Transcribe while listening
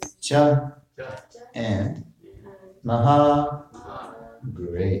Cha, and Maha,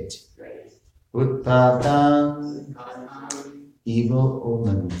 great. Utpadam, evil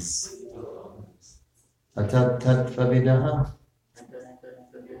omens. Atat-tat-vavidaha,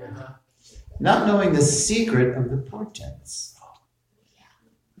 not knowing the secret of the portents.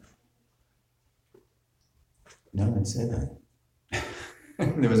 No one said that.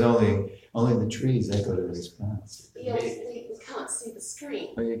 There was only the trees echoed a response. We can't see the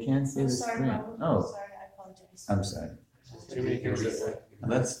screen. Oh, you can't see the screen. Oh, sorry, I apologize. I'm sorry.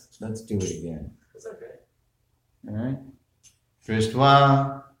 Let's do it again. It's okay. All right.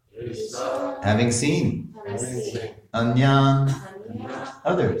 Drishtva, having seen, Anyan,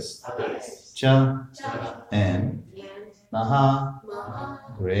 others, Cha, and Maha,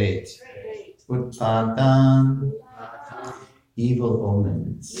 great. Utpadan, evil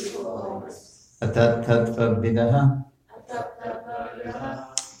omens. Atat-tat-vavidaha,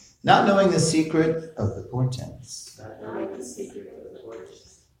 not knowing the secret of the portents.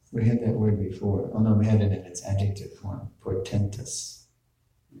 We had that word before. Oh no, we had it in its adjective form, portentous.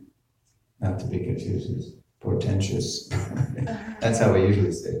 Not to be confused with portentous. That's how we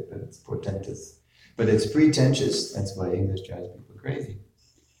usually say it, but it's portentous. But it's pretentious. That's why English drives people crazy.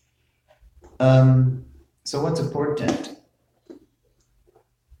 So what's a portent?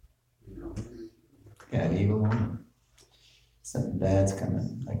 Yeah, an evil woman. Something bad's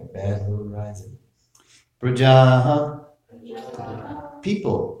coming, like a bad moon rising. Prajaha,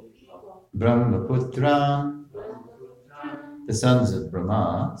 people. Brahmaputra, the sons of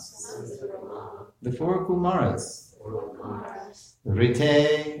Brahma. The four Kumaras.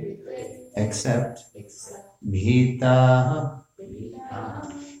 Rite, except. Bhita,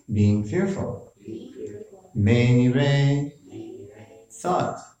 being fearful. Menire,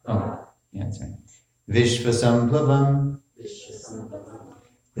 thought. Oh, yeah, that's right. Vishvasamplavam,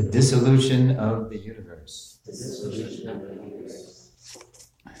 the dissolution of the universe.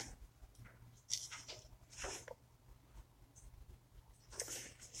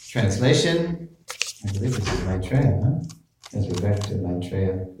 Translation, I believe this is Maitreya, huh? As we're back to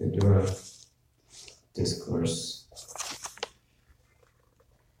Maitreya Vidura discourse.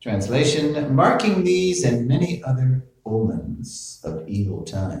 Translation, marking these and many other omens of evil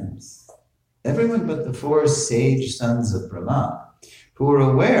times, everyone but the four sage sons of Brahma, who were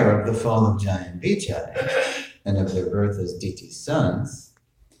aware of the fall of giant Vijay and of their birth as Diti's sons,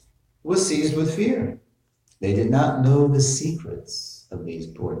 was seized with fear. They did not know the secrets of these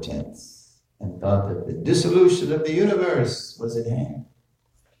portents and thought that the dissolution of the universe was at hand.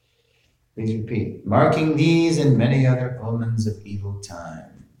 Please repeat. Marking these and many other omens of evil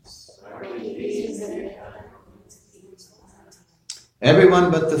times. Everyone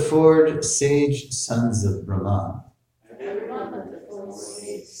but the four sage sons of Brahma,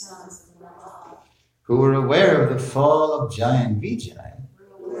 who were aware of the fall of giant Vijay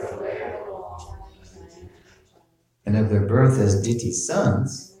and of their birth as Diti's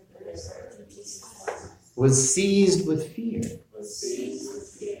sons, was seized with fear.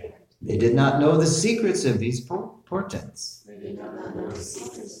 They did not know the secrets of these portents.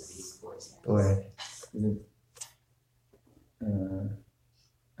 Boy,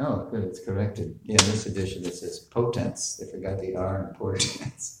 oh, good, it's corrected. Yeah, in this edition it says potents. They forgot the R in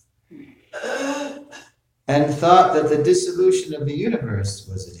portents. And thought that the dissolution of the universe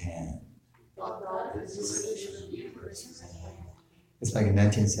was at hand. It's like in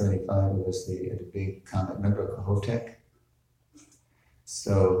 1975, it was the big comet. Remember Kohoutek?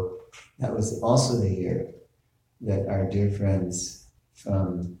 So that was also the year that our dear friends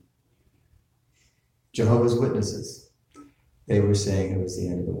from Jehovah's Witnesses, they were saying it was the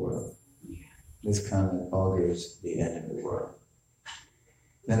end of the world. This comet augurs the end of the world.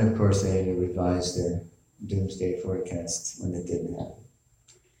 Then, of course, they had to revise their doomsday forecasts when it didn't happen.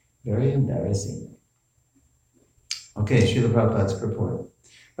 Very embarrassing. Okay, Srila Prabhupada's purport.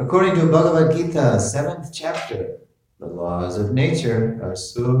 According to Bhagavad Gita, 7th chapter, the laws of nature are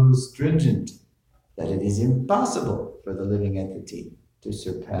so stringent that it is impossible for the living entity to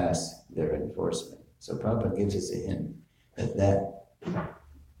surpass their enforcement. So Prabhupada gives us a hint that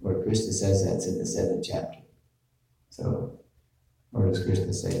where Krishna says that's in the 7th chapter. So, where does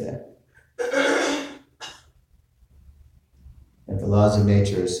Krishna say that? That the laws of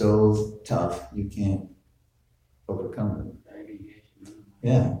nature are so tough, you can't overcome them.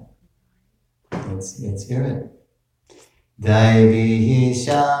 Yeah. Let's hear it. Daivihi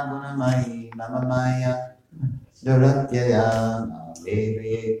shagunamayi mamamaya duratyaya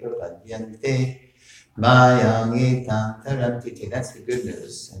mameviye prapadyante mayangi tantarantiti. That's the good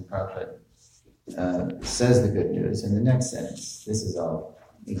news. And Prabhupada says the good news in the next sentence. This is all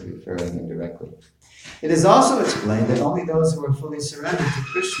He's referring indirectly. It is also explained that only those who are fully surrendered to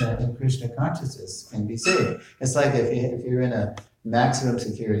Krishna and Krishna consciousness can be saved. It's like if you're in a maximum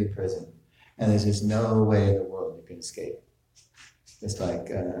security prison and there's just no way in the world you can escape. It's like,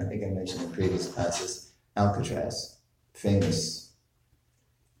 I think I mentioned in previous classes, Alcatraz, famous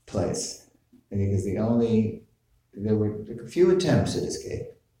place. Because there were a few attempts at escape.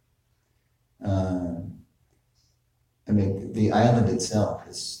 The island itself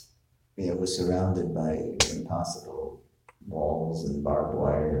was surrounded by impossible walls and barbed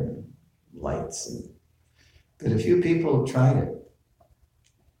wire and lights. But a few people tried it,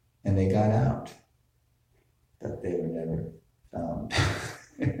 and they got out, but they were never found.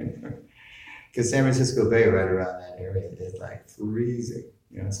 Because San Francisco Bay, right around that area, is like freezing.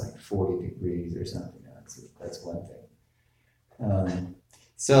 It's like 40 degrees or something. That's one thing.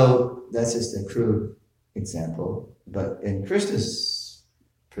 So that's just a crude example. But in Krishna's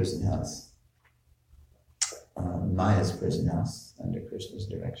prison house, Maya's prison house, under Krishna's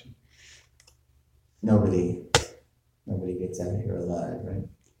direction, nobody gets out of here alive, right?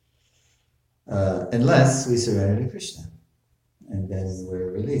 Unless we surrender to Krishna, and then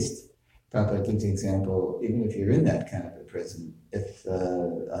we're released. Prabhupada gives the example, even if you're in that kind of a prison, if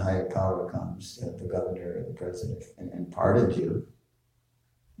a higher power comes, the governor or the president, and pardons you,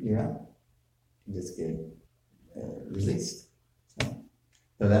 you're out. You just get released.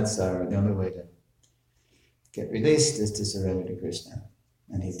 So that's the only way to get released is to surrender to Krishna.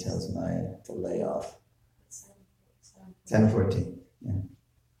 And he tells Maya to lay off. 10:14. Yeah.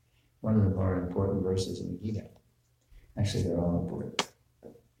 One of the more important verses in the Gita. Actually, they're all important.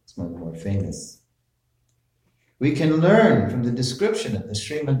 It's one of the more famous. We can learn from the description of the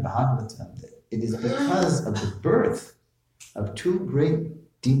Srimad Bhagavatam that it is because of the birth of two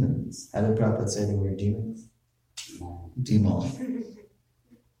great demons. How did Prabhupada say the word demons? Demon.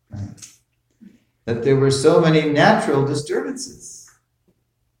 Right. That there were so many natural disturbances.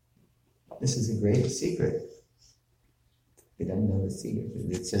 This is a great secret. They don't know the secret.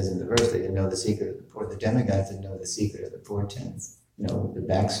 It says in the verse they didn't know the secret of the demigods didn't know the secret of the portents. The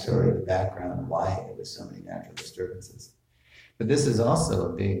backstory, the background, why there was so many natural disturbances. But this is also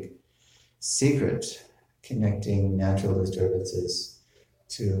a big secret connecting natural disturbances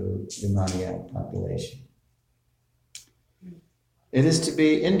to demoniac population. It is to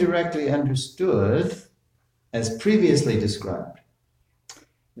be indirectly understood, as previously described,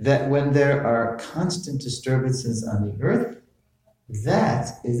 that when there are constant disturbances on the earth,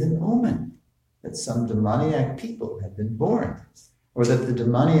 that is an omen that some demoniac people have been born, or that the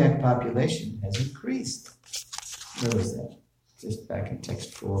demoniac population has increased. Where was that? Just back in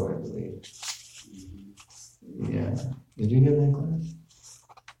text 4, I believe. Yeah. Did you hear that, class?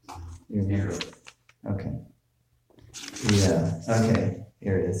 You remember? Okay. Yeah. Okay.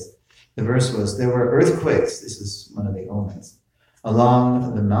 Here it is. The verse was, there were earthquakes, this is one of the omens,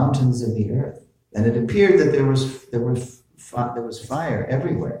 along the mountains of the earth. And it appeared that there was fire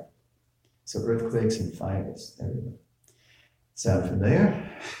everywhere. So earthquakes and fires everywhere. Sound familiar?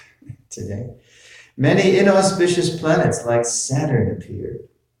 Today. Many inauspicious planets like Saturn appeared,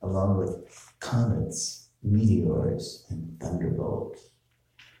 along with comets, meteors, and thunderbolts.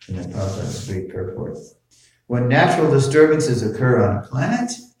 And then Prabhupada's great purport. When natural disturbances occur on a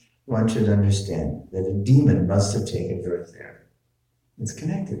planet, one should understand that a demon must have taken birth there. It's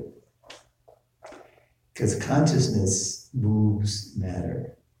connected. Because consciousness moves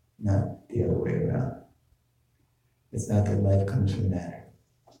matter, not the other way around. It's not that life comes from matter.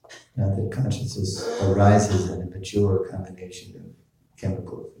 Not that consciousness arises in a mature combination of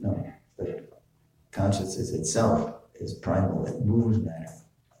chemicals. No, but consciousness itself is primal. It moves matter.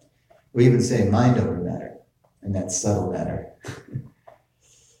 We even say mind over matter, and that's subtle matter.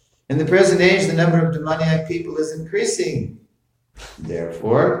 In the present age, the number of demoniac people is increasing.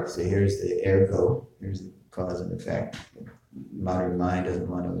 Therefore, so here's the ergo, here's the cause and effect. Modern mind doesn't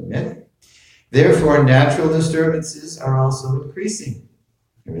want to admit. Therefore, natural disturbances are also increasing.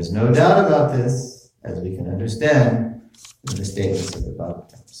 There is no doubt about this, as we can understand in the statements of the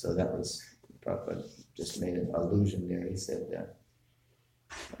Bhagavatam. So that was, Prabhupada just made an allusion there. He said that.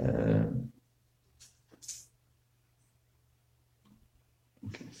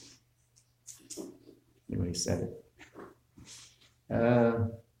 Okay. Anyway, he said it.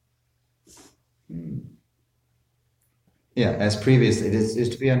 Yeah, as previously, it is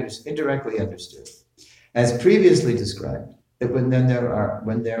to be indirectly understood. As previously described, that when there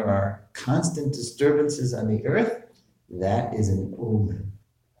are constant disturbances on the earth, that is an omen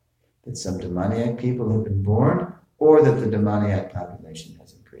that some demoniac people have been born, or that the demoniac population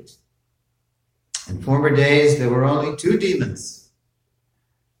has increased. In former days, there were only 2 demons,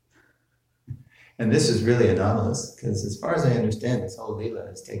 And this is really anomalous, because as far as I understand, this whole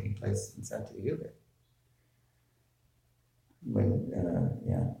Leela is taking place in Satya Yuga. But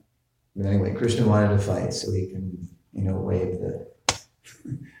anyway, Krishna wanted to fight so he can,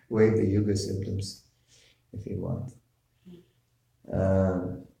 wave the Yuga symptoms if he wants.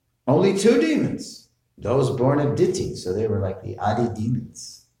 Only 2 demons, those born of Diti, so they were like the Adi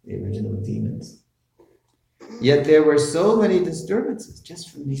demons, the original demons. Yet there were so many disturbances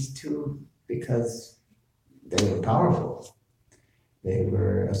just from these 2, because they were powerful. They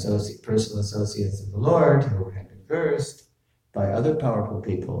were personal associates of the Lord who had been cursed by other powerful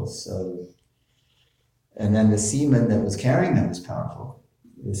people. So, and then the semen that was carrying them was powerful,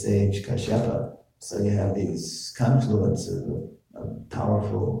 the sage Kashyapa. So you have these confluence of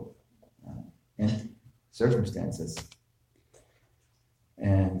powerful circumstances.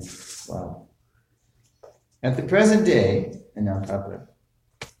 And wow. At the present day, and now Prabhupada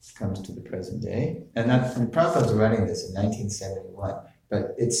comes to the present day, and Prabhupada was writing this in 1971,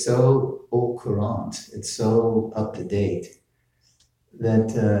 but it's so au courant, it's so up to date,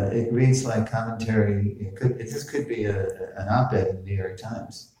 that it reads like commentary. This could be an op-ed in the New York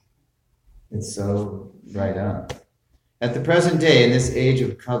Times. It's so right on. At the present day, in this age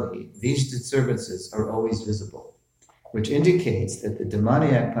of Kali, these disturbances are always visible, which indicates that the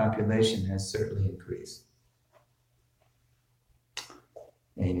demoniac population has certainly increased.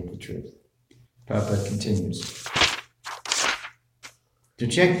 Ain't the truth. Prabhupada continues. To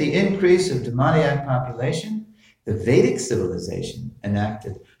check the increase of demoniac population, the Vedic civilization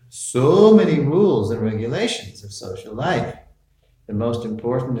enacted so many rules and regulations of social life, the most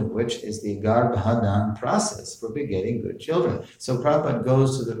important of which is the Garbhadan process for begetting good children. So Prabhupada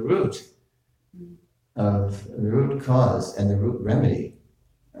goes to the root cause and the root remedy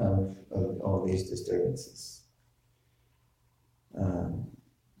of all these disturbances.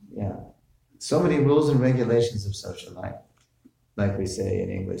 So many rules and regulations of social life, like we say in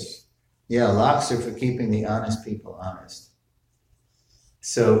English. Locks are for keeping the honest people honest.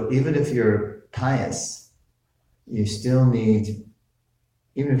 So even if you're pious, you still need,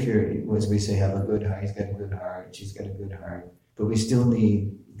 even if you're, as we say, have a good heart, he's got a good heart, she's got a good heart, but we still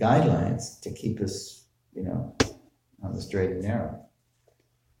need guidelines to keep us, on the straight and narrow.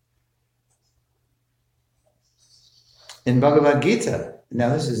 In Bhagavad Gita, now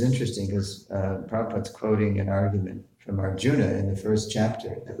this is interesting because Prabhupada's quoting an argument from Arjuna in the first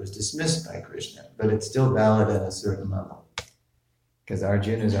chapter that was dismissed by Krishna, but it's still valid at a certain level. Because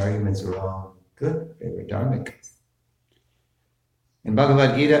Arjuna's arguments were all good, they were dharmic. In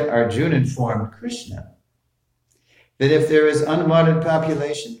Bhagavad Gita, Arjuna informed Krishna that if there is unwanted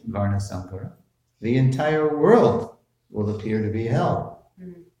population, Varna Sankara, the entire world will appear to be hell.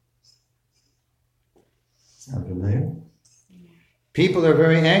 Sound familiar? People are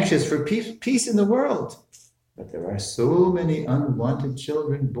very anxious for peace in the world, but there are so many unwanted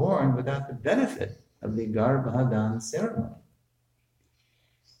children born without the benefit of the Garbhadan ceremony.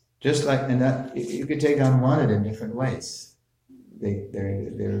 Just like, and that you could take unwanted in different ways. They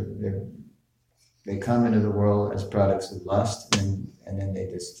come into the world as products of lust, and then they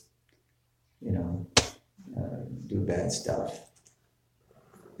just, do bad stuff.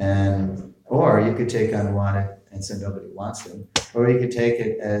 Or you could take unwanted, and so nobody wants them. Or you could take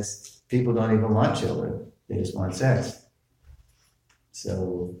it as people don't even want children; they just want sex.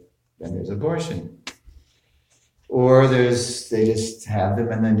 So then there's abortion. Or they just have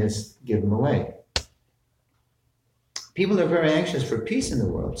them and then just give them away. People are very anxious for peace in the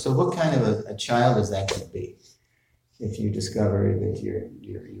world. So what kind of a child is that going to be? If you discover that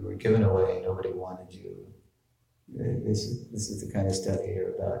you were given away, nobody wanted you. This is the kind of stuff you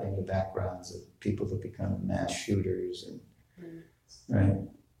hear about in the backgrounds of people that become mass shooters, and right?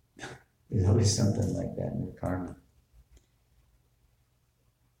 There's always something like that in their karma.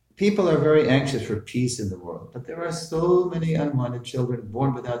 People are very anxious for peace in the world, but there are so many unwanted children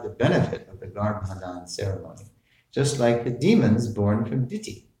born without the benefit of the Garbhadan ceremony, just like the demons born from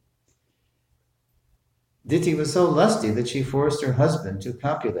Diti. Diti was so lusty that she forced her husband to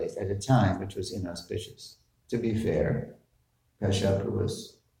copulate at a time which was inauspicious. To be fair, Kashyapa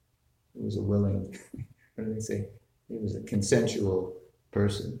was a willing, what do they say? He was a consensual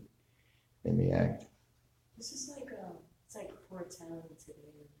person in the act. This is like it's like 410 today.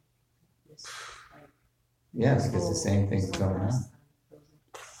 Yes, because the same thing's going on.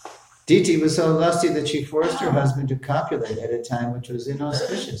 Diti was so lusty that she forced her husband to copulate at a time which was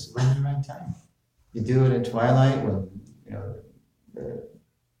inauspicious. It wasn't the right time. You do it in twilight when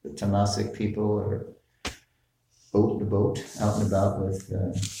the tamasic people are out and about with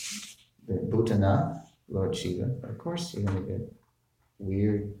the Bhutanath, Lord Shiva. Of course you're going to get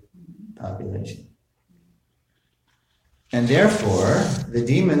weird population. And therefore, the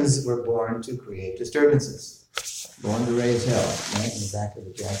demons were born to create disturbances, born to raise hell, right? In the back of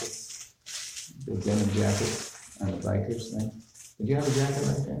the jackets, the denim jackets on the bikers, right? Did you have a jacket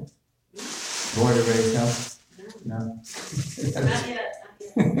like that? Born to raise hell? No? Not yet.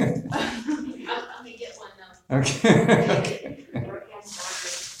 I'm gonna get one now. Okay.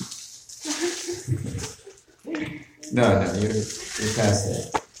 No, you're past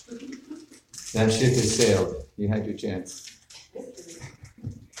that. That ship has sailed. You had your chance.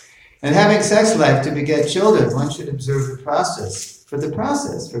 And having sex life to beget children, one should observe the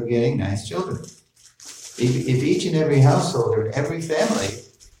process for getting nice children. If each and every household or every family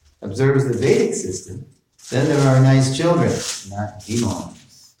observes the Vedic system, then there are nice children, not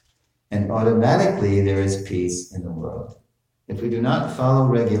demons. And automatically there is peace in the world. If we do not follow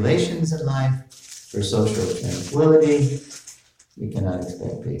regulations in life for social tranquility, we cannot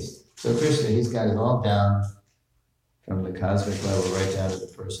expect peace. So Krishna, he's got it all down from the cosmic level right down to the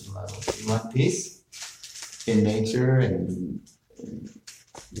personal level. You want peace in nature and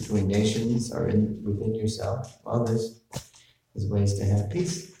between nations or within yourself? Well, there's ways to have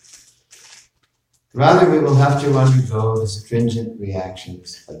peace. Rather, we will have to undergo the stringent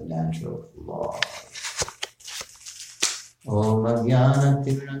reactions of natural law. Om Ajnana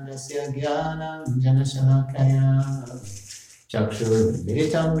Tirandasya Jnana Janashalakaya Chakshur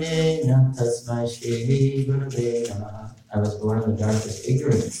Militam Yena Tasmai Shri Gurave Namaha. I was born in the darkest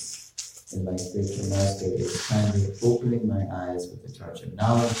ignorance, and my spiritual master is kindly opening my eyes with the torch of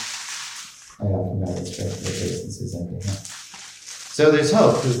knowledge. I offer my respectful obeisances unto him. So there's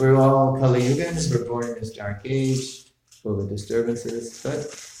hope, because we're all Kali Yugans, we're born in this dark age, full of disturbances, but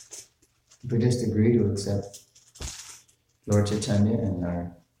if we just agree to accept Lord Chaitanya and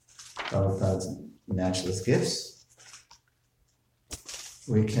our Prabhupada's matchless gifts,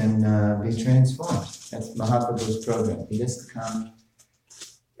 we can be transformed. That's Mahaprabhu's program. He doesn't come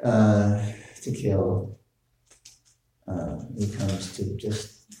to kill. He comes to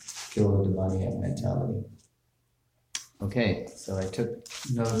just kill the demoniac mentality. Okay, so I took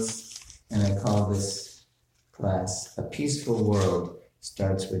notes and I call this class, A Peaceful World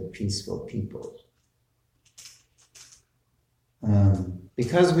Starts with Peaceful People.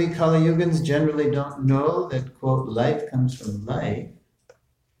 Because we Kali Yugans generally don't know that, quote, life comes from life,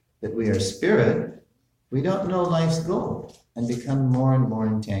 that we are spirit, we don't know life's goal and become more and more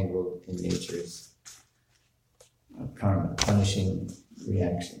entangled in nature's karma, punishing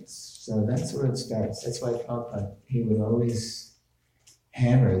reactions. So that's where it starts. That's why Prabhupada, he would always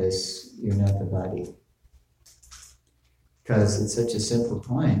hammer this, you're not the body. Because it's such a simple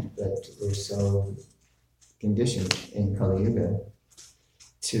point, but we're so conditioned in Kali Yuga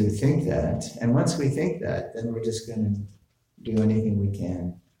to think that. And once we think that, then we're just going to do anything we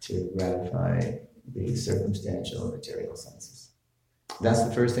can to gratify the circumstantial and material senses. That's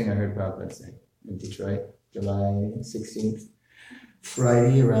the first thing I heard Prabhupada say in Detroit, July 16th.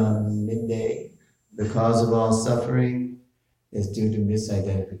 Friday around midday, the cause of all suffering is due to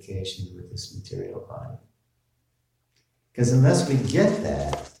misidentification with this material body. Because unless we get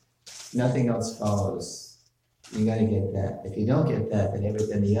that, nothing else follows. You got to get that. If you don't get that,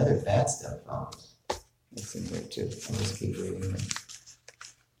 then the other bad stuff follows. That's in there too. I'll just keep reading it.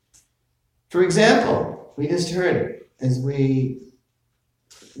 For example, we just heard it as we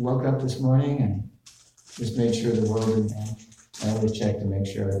woke up this morning and just made sure the world didn't end. I always check to make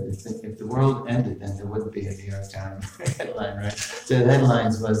sure if the world ended, then there wouldn't be a New York Times headline, right? So the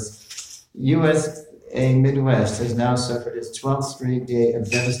headlines was, USA Midwest has now suffered its 12th straight day of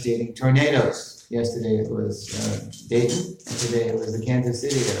devastating tornadoes. Yesterday it was Dayton, and today it was the Kansas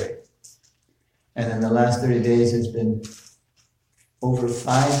City area. And in the last 30 days, there's been over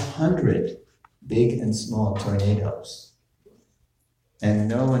 500 big and small tornadoes. And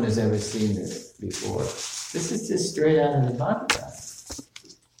no one has ever seen this before. This is just straight out of the Bhagavatam.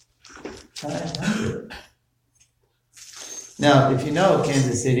 500. Now, if you know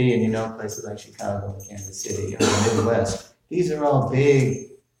Kansas City and you know places like Chicago and Kansas City or the Midwest, these are all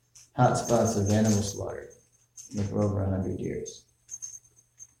big hotspots of animal slaughter for over 100 years.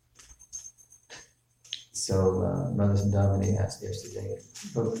 So, Brother Sandhavani asked yesterday,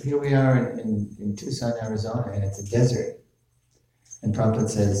 but here we are in Tucson, Arizona, and it's a desert. And Prabhupada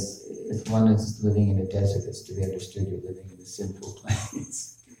says, if one is living in a desert, it's to be understood you're living in a sinful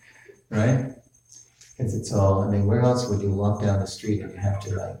place, right? Because it's all, where else would you walk down the street and you have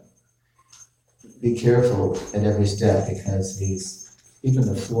to be careful at every step, because even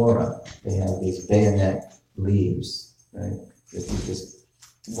the flora, they have these bayonet leaves, right? If you just,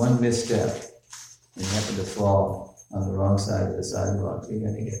 one misstep, and you happen to fall on the wrong side of the sidewalk, you're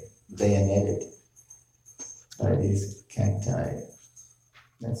going to get bayoneted by these cacti.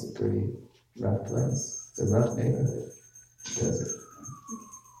 That's a pretty rough place. It's a rough neighborhood. Desert.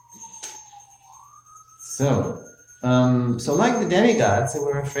 So like the demigods who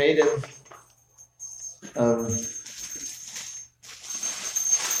were afraid of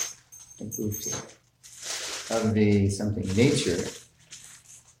the something nature,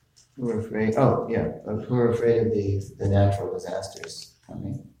 who are afraid. Who are afraid of the natural disasters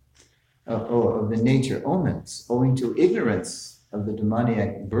coming. Of the nature omens, owing to ignorance of the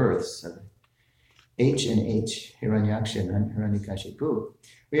demoniac births of H and H, Hiranyaksha and Hiranyakashipu.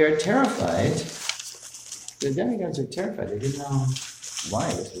 We are terrified. The demigods are terrified. They didn't know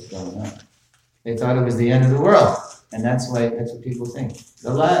why this was going on. They thought it was the end of the world, and that's what people think.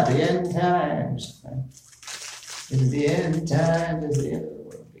 The end times. Right? Is the end times? Is the end of the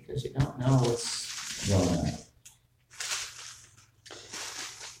world? Because you don't know what's going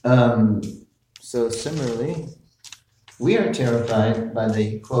on. So similarly, we are terrified by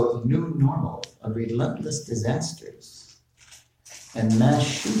the, quote, new normal of relentless disasters and mass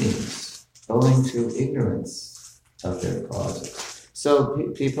shootings owing to ignorance of their causes.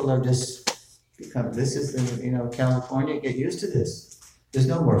 So people have just become, this is, California, get used to this. There's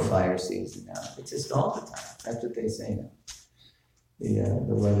no more fire season now. It's just all the time. That's what they say now.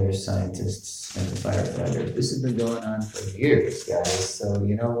 The weather scientists and the firefighters. This has been going on for years, guys. So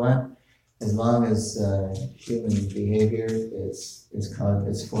you know what? As long as human behavior is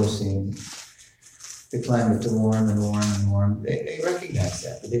forcing the climate to warm and warm and warm, they recognize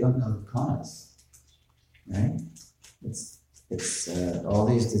that, but they don't know the cause, right? It's all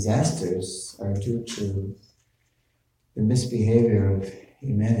these disasters are due to the misbehavior of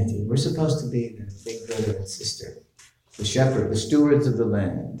humanity. We're supposed to be the big brother and sister, the shepherd, the stewards of the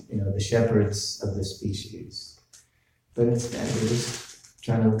land, the shepherds of the species. But instead, we're just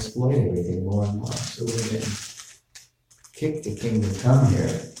trying to exploit everything more and more. So we're getting kicked to kingdom come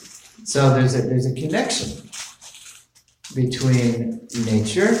here. So there's a connection between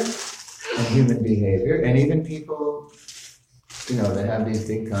nature and human behavior, and even people, that have these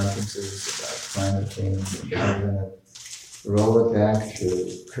big conferences about climate change and how we're going to roll it back through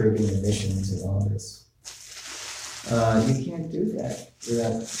curbing emissions and all this. You can't do that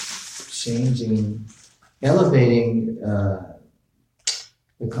without elevating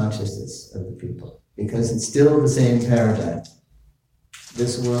the consciousness of the people, because it's still the same paradigm.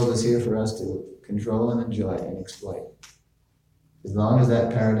 This world is here for us to control and enjoy and exploit. As long as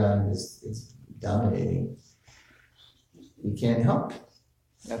that paradigm is dominating, you can't help.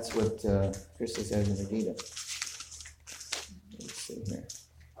 That's what Krishna says in the Gita. Let's see here.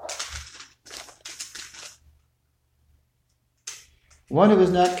 One who is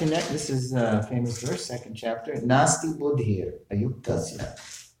not connected, this is a famous verse, 2nd chapter, Nasti buddhir ayuktasya.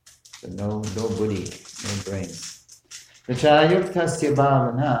 So no buddhi, no brains. Nacha ayuktasya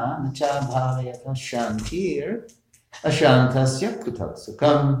bhavana, nacha bhavayata shantir, ashantasya kutak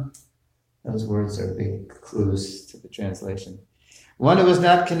sukam. Those words are big clues to the translation. One who is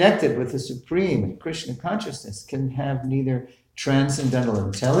not connected with the Supreme Krishna consciousness can have neither transcendental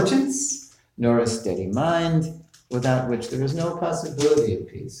intelligence nor a steady mind, without which there is no possibility of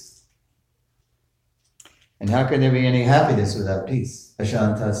peace. And how can there be any happiness without peace?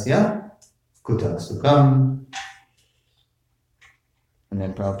 Ashantasya kutak sukham. And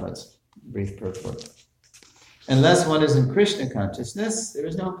then Prabhupada's brief purport. Unless one is in Krishna consciousness, there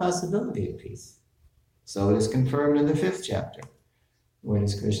is no possibility of peace. So it is confirmed in the 5th chapter. Where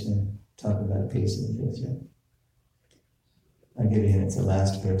does Krishna talk about peace in the 5th chapter? I'll give you a hint, it's the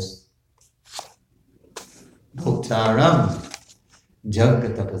last verse. Bhuktaram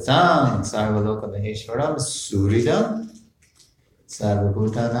Jagatapasam Sarvaloka Maheshwaram Suridam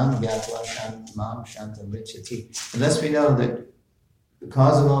Sarvabhutanam Gyatva Shantamam Shantam Richati. Unless we know that the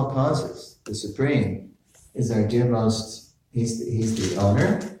cause of all causes, the Supreme, is our dearmost, he's the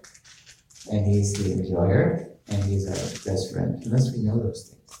owner, and he's the enjoyer, and he's our best friend. Unless we know those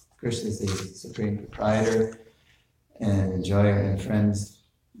things. Krishna is the Supreme Proprietor and enjoyer and friends,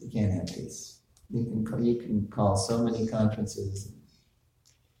 you can't have peace. You can call so many conferences,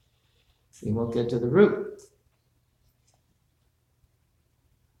 you won't get to the root.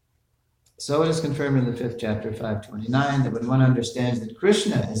 So it is confirmed in the 5th chapter, 529, that when one understands that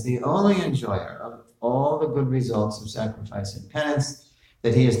Krishna is the only enjoyer of all the good results of sacrifice and penance,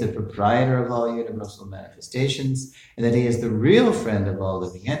 that he is the proprietor of all universal manifestations, and that he is the real friend of all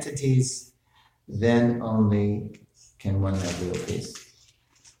living entities, then only can one have real peace.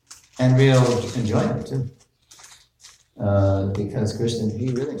 And real enjoyment too. Because Krishna,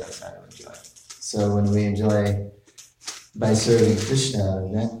 he really knows how to enjoy. So when we enjoy by serving Krishna,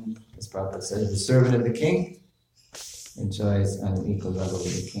 then, as Prabhupada says, the servant of the king enjoys on an equal level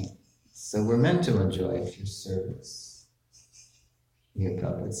with the king. So we're meant to enjoy through service. You hear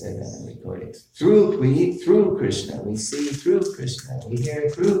Prabhupada say that in recordings. We eat through Krishna, we see through Krishna, we hear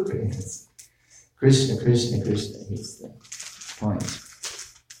through Krishna. Krishna, Krishna, Krishna, he's the point.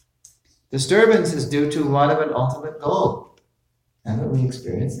 Disturbance is due to want of an ultimate goal. Haven't we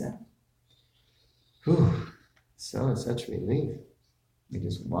experienced that? Whew. So it's such relief. We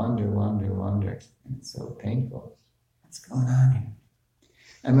just wander, and it's so painful. What's going on here?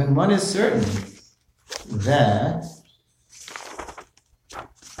 And when one is certain that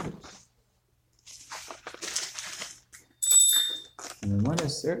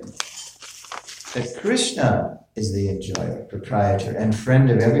Krishna is the enjoyer, proprietor, and friend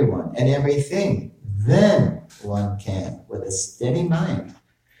of everyone and everything, then one can, with a steady mind,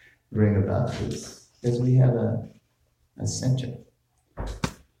 bring about peace. Because we have a center.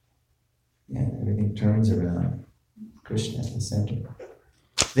 Yeah, everything turns around Krishna, the center.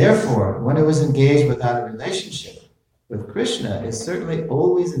 Therefore, one who is engaged without a relationship with Krishna is certainly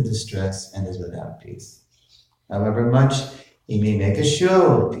always in distress and is without peace. However much he may make a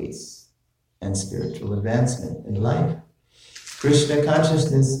show of peace and spiritual advancement in life. Krishna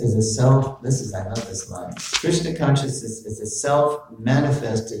consciousness is a I love this line. Krishna consciousness is a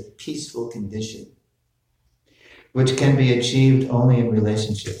self-manifested peaceful condition, which can be achieved only in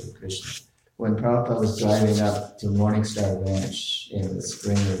relationship with Krishna. When Prabhupada was driving up to Morningstar Ranch in the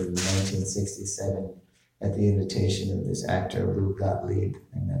spring of 1967 at the invitation of this actor, Lou Gottlieb,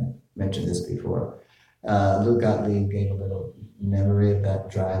 and I mentioned this before, Lou Gottlieb gave a little memory of that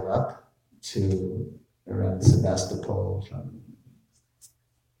drive up to around Sebastopol from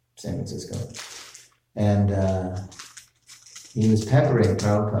San Francisco. And he was peppering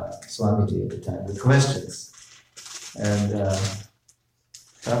Prabhupada, Swamiji at the time, with questions. And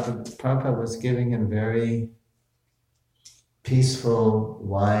Prabhupada was giving him very peaceful,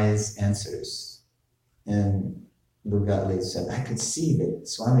 wise answers. And Lou Gottlieb said, I could see that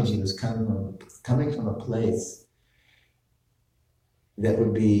Swamiji was coming from a place that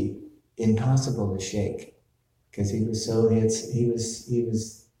would be impossible to shake, because he was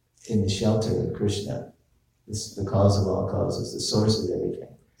in the shelter of Krishna, the cause of all causes, the source of everything.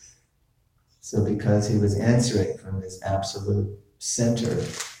 So because he was answering from this absolute center,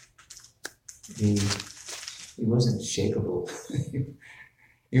 he wasn't shakable.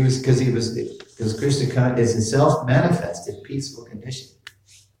 Because Krishna is a self-manifested peaceful condition.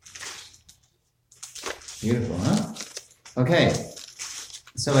 Beautiful, huh? Okay.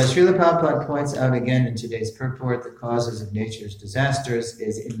 So as Srila Prabhupada points out again in today's purport, the causes of nature's disasters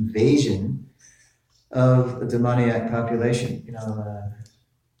is invasion of the demoniac population.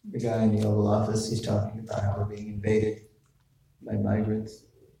 The guy in the Oval Office, he's talking about how we're being invaded by migrants.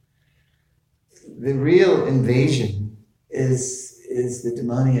 The real invasion is the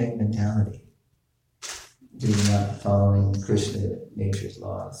demoniac mentality, due to not following Krishna nature's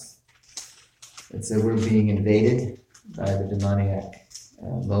laws. And so we're being invaded by the demoniac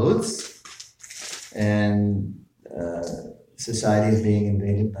modes, and society is being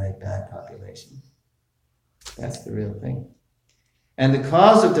invaded by a bad population. That's the real thing. And the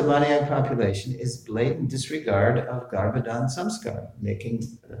cause of demoniac population is blatant disregard of Garbhadan Samskar,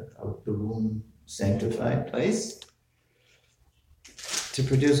 making the womb sanctified place to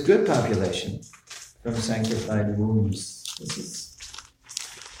produce good population from sanctified wombs. This is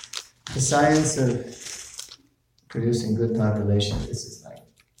the science of producing good population. This is like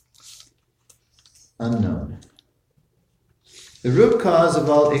unknown. The root cause of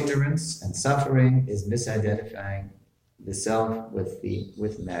all ignorance and suffering is misidentifying the self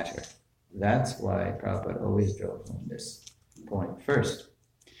with matter. That's why Prabhupada always drove home this point first.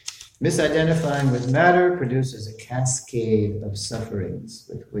 Misidentifying with matter produces a cascade of sufferings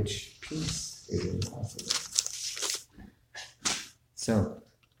with which peace is impossible. So,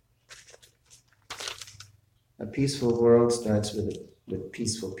 a peaceful world starts with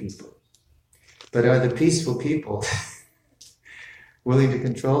peaceful people. But are the peaceful people willing to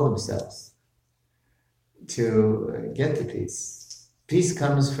control themselves to get to peace? Peace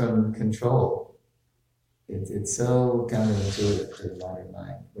comes from control. It's so counterintuitive to the modern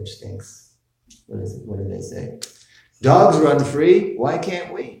mind, which thinks, what do they say? Dogs run free, why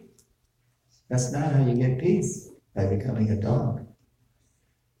can't we? That's not how you get peace, by becoming a dog.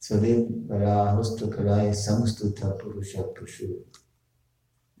 So then, varahustu karai samstuta purusha pushu.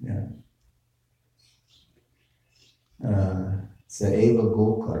 Yeah. So eva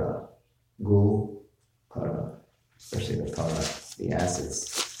go kara, especially the kara, the acids.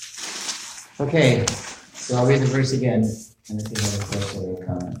 Okay, so So I'll read the verse again, and if you have a question or a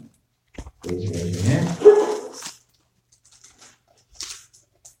comment, please raise your hand.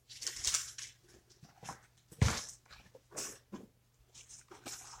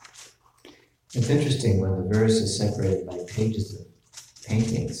 It's interesting when the verse is separated by pages of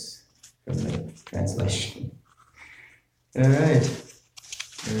paintings from the translation. All right,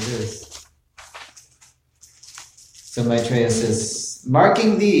 there it is. So Maitreya says,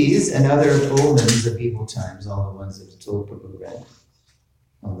 marking these and other omens of evil times, all the ones that Tucson Prabhu read,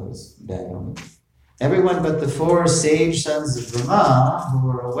 all those bad omens. Everyone but the 4 sage sons of Brahma, who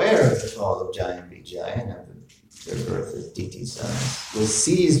were aware of the fall of Jaya and Vijaya and of their birth as Diti sons, was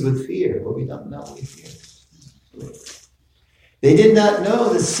seized with fear. Well, we don't know, we fear. They did not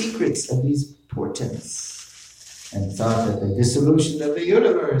know the secrets of these portents and thought that the dissolution of the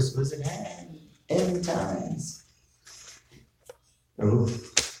universe was at hand, end times. Oh.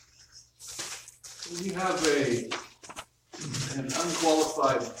 We have an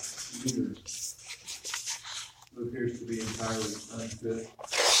unqualified leader who appears to be entirely unfit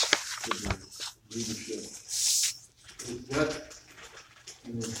for the leadership. Is that,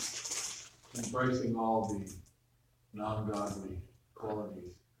 embracing all the non-godly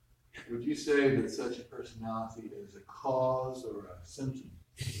qualities, would you say that such a personality is a cause or a symptom?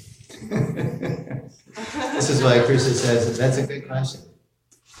 This is why Krishna says, that's a good question,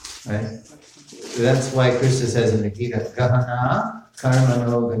 right? That's why Krishna says in the Gita, Gahana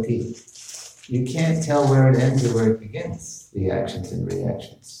karmano gati. You can't tell where it ends or where it begins, the actions and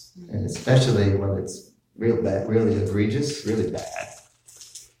reactions. And especially when it's real bad, really egregious, really bad.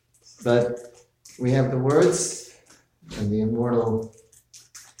 But we have the words and the immortal,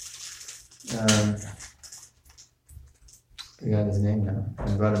 I forgot his name now.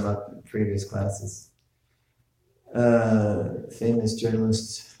 I brought him up in previous classes. Famous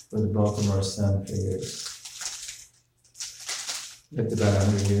journalist for the Baltimore Sun for years. Lived about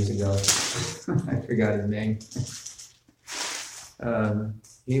 100 years ago. I forgot his name.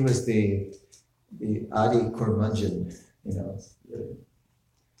 He was the Adi Kurmanjan,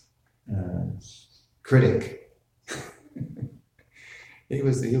 critic. He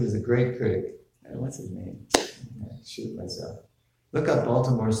was a great critic. What's his name? Shoot myself. Look up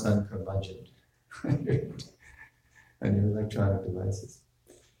Baltimore Sun Curmudgeon on your electronic devices.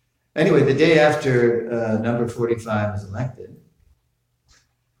 Anyway, the day after number 45 was elected,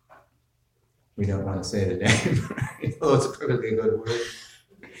 we don't want to say the name, although it's a perfectly good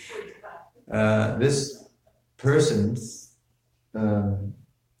word. This person's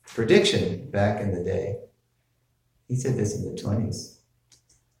prediction back in the day, he said this in the 20s.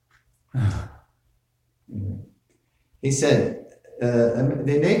 He said,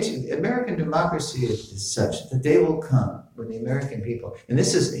 American democracy is such that they will come when the American people, and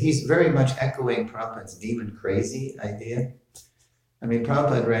he's very much echoing Prabhupada's demon crazy idea. I mean,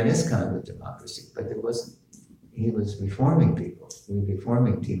 Prabhupada ran ISKCON with democracy, but he was reforming people. He was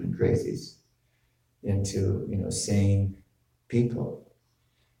reforming demon crazies into, sane people.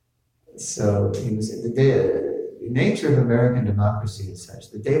 So the nature of American democracy is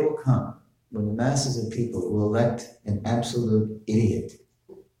such that they will come when the masses of people will elect an absolute idiot.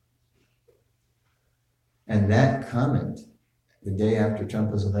 And that comment, the day after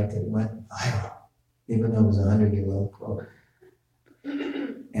Trump was elected, went viral, even though it was a 100-year-old quote.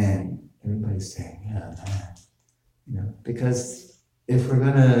 And everybody's saying, yeah, man. Because if we're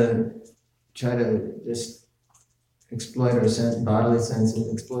going to try to just exploit our bodily senses,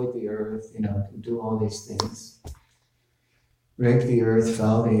 exploit the earth, do all these things, rape the earth,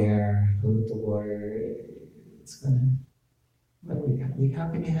 foul the air, pollute the water, it's gonna, how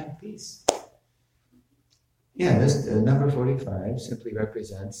can you have peace? Yeah, this number 45 simply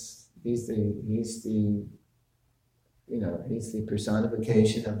represents, he's the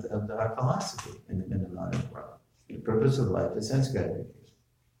personification of our philosophy in the modern world. The purpose of life is sense gratification.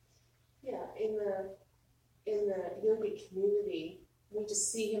 Yeah, in the yogic community, we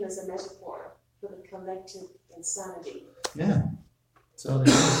just see him as a metaphor for the collective insanity. Yeah. So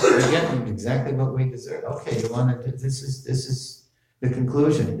we're getting exactly what we deserve. Okay, you want to? This is the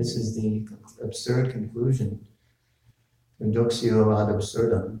conclusion. This is the absurd conclusion, reductio ad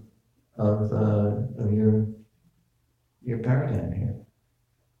absurdum, of your paradigm here.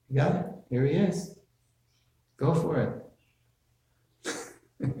 You got it. Here he is. Go for it.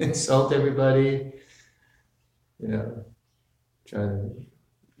 Insult everybody. Try to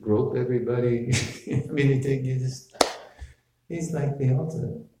grope everybody. I mean, he's like the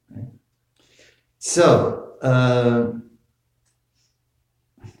ultimate, right? So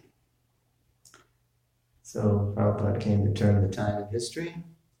Prabhupada came to turn the tide of history,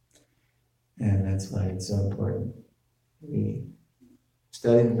 And that's why it's so important. We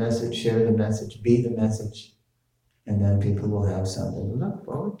study the message, share the message, be the message, and then people will have something to look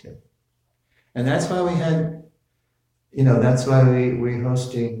forward to. And that's why we had, that's why we're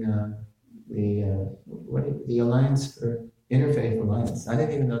hosting the Alliance for Interfaith Alliance. I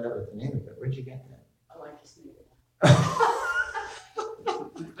didn't even know that was the name of it. Where'd you get that? Oh, I just knew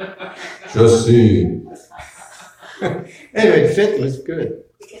Just see. Anyway, fit was good.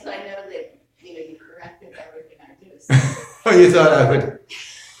 because I know that, you corrected everything I do. So. Oh, you thought I would?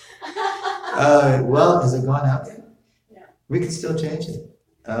 Well, is it gone out yet? No. We can still change it.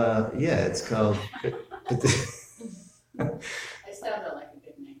 Yeah, it's called. It sounded like a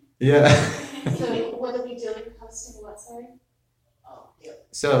good name. Yeah. So what are we doing? Hosting what, sorry? Oh, yeah.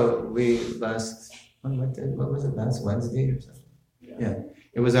 So what was it, last Wednesday or something? Yeah.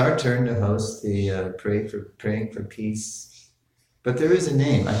 It was our turn to host the praying for peace. But there is a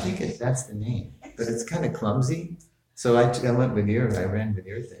name. I think that's the name. But it's kind of clumsy. So I went with I ran with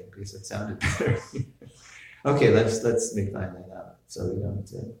your thing because it sounded better. Okay, let's me find that out. So we don't,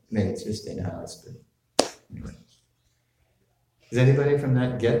 maybe it's just in-house, but anyway. Does anybody from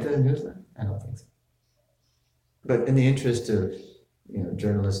that get the newsletter? I don't think so. But in the interest of,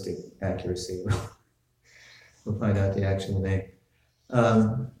 journalistic accuracy, we'll find out the actual name.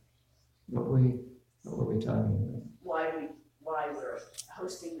 What were we talking about? Why we're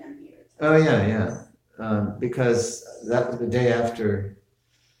hosting them here. Oh, yeah. Because that was the day after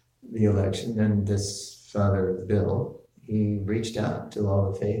the election, and this Father Bill, he reached out to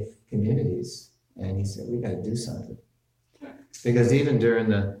all the faith communities, and he said, we got to do something. Because even during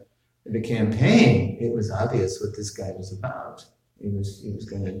the campaign, it was obvious what this guy was about. He was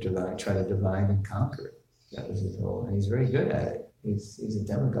going to try to divide and conquer. That was his whole, and he's very good at it. He's a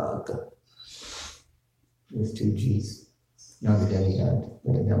demagogue with 2 G's. Not a demigod,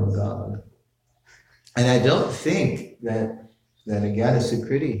 but a demagogue. And I don't think that Agata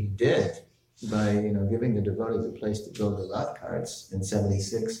Sukriti he did by giving the devotees a place to build the rock carts in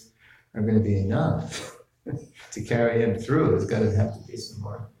 '76 are going to be enough to carry him through. There's got to have to be some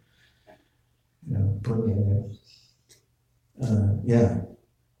more, putting in there. Yeah.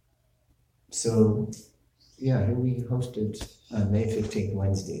 So, yeah, we hosted on May 15th,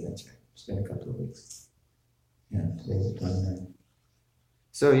 Wednesday. That's right. It's been a couple of weeks. Yeah, today's the 29th.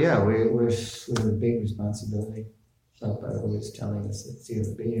 So yeah, we're with a big responsibility. Prabhupada always telling us that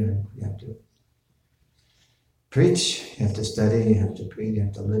CFB, you have to preach, you have to study, you have to preach, you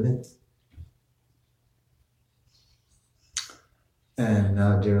have to live it. And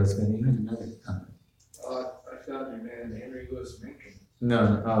now Daryl's going to have another comment. I found your man Henry Lewis Mencken.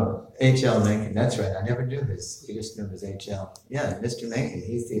 No, H.L. Mencken, that's right. I never knew his, we just knew his H.L. Yeah, Mr. Mencken,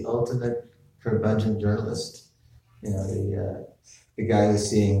 he's the ultimate curmudgeon journalist. The guy who's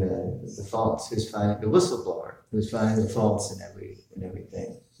seeing the faults, who's finding the whistleblower, who's finding the faults in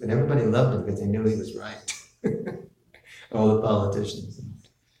everything. But everybody loved him because they knew he was right. All the politicians.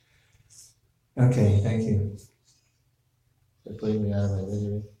 Okay, thank you for putting me out of my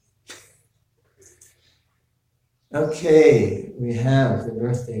misery. Okay, we have the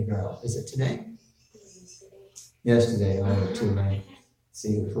birthday girl. Is it today? Yesterday. Oh, too late.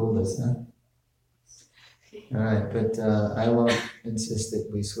 See, you fooled us, huh? All right, but I won't insist that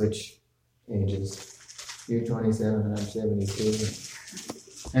we switch ages. You're 27 and I'm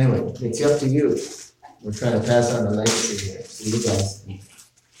 72. Anyway, it's up to you. We're trying to pass on the legacy here, so you guys can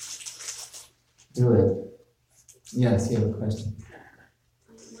do it. Yes, you have a question.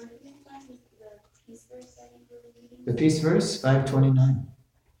 The peace verse, 529.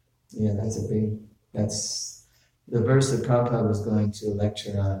 Yeah, that's the verse that Prabhupada was going to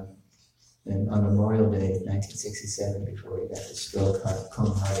lecture on Memorial Day, 1967, before he got the stroke,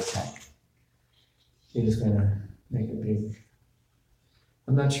 coma heart attack. He was going to make a big,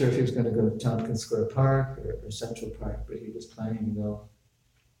 I'm not sure if he was going to go to Tompkins Square Park or Central Park, but he was planning to go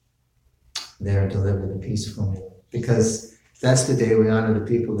there and deliver the peace formula. Because that's the day we honor the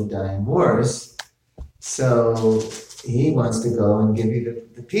people who die in wars. So he wants to go and give you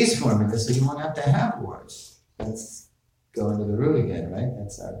the peace formula so you won't have to have wars. That's going to the root again, right?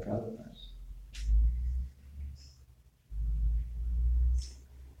 That's our problem.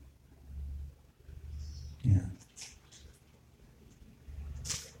 Yeah.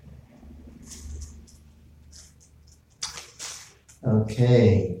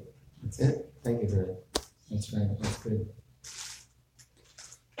 Okay. That's it. Thank you for that. That's right. That's good.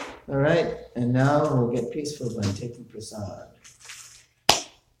 All right. And now we'll get peaceful by taking prasad.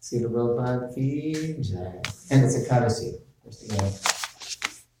 Srila Prabhupada ki jai. And it's a Ekadasi.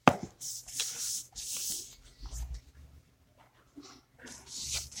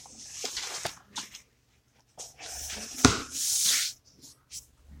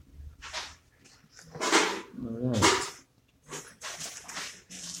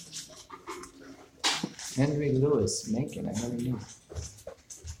 Henry Louis Mencken, I never knew.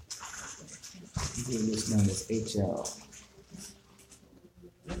 He was known as HL.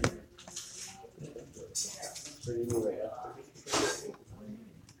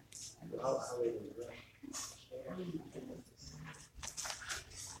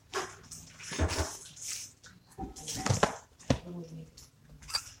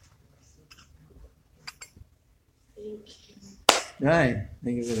 Right,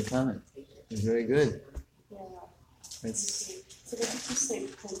 thank you for the comment. It's very good. Yeah. It's So what did you say,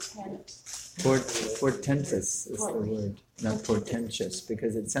 potent? portentous is the word, not portentous,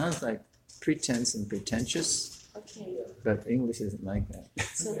 because it sounds like pretense and pretentious, Okay, but English isn't like that.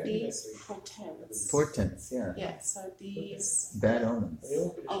 so these portents. Portents, yeah. Yeah, so these Bad omens.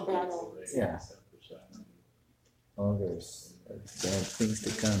 are bad omens. Yeah. Augurs of bad things to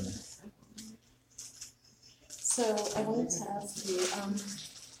come. So I wanted to ask you,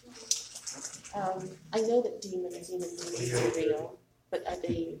 I know that human beings are real, but are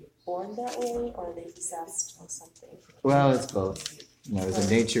they born that way or are they possessed or something? Well, it's both. You know, it's a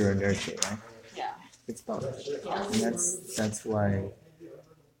nature or nurture, right? Yeah. It's both. Yeah. And that's why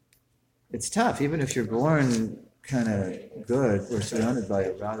it's tough. Even if you're born kind of good, we're surrounded by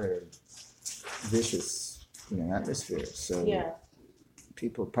a rather vicious, atmosphere. So Yeah.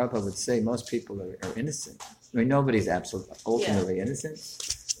 people, Prabhupada would say most people are innocent. I mean, nobody's ultimately innocent,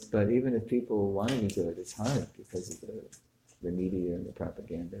 but even if people want to be good, it's hard because of the media and the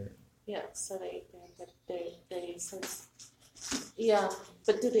propaganda. Yeah, so they sense. Yeah,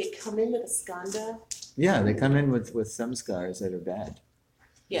 but do they come in with a skanda? Yeah, they come in with some scars that are bad.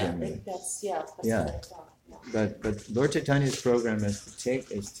 Yeah, Generally. that's Yeah. what I thought. Yeah. But Lord Chaitanya's program is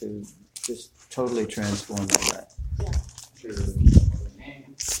to just totally transform all that. Yeah.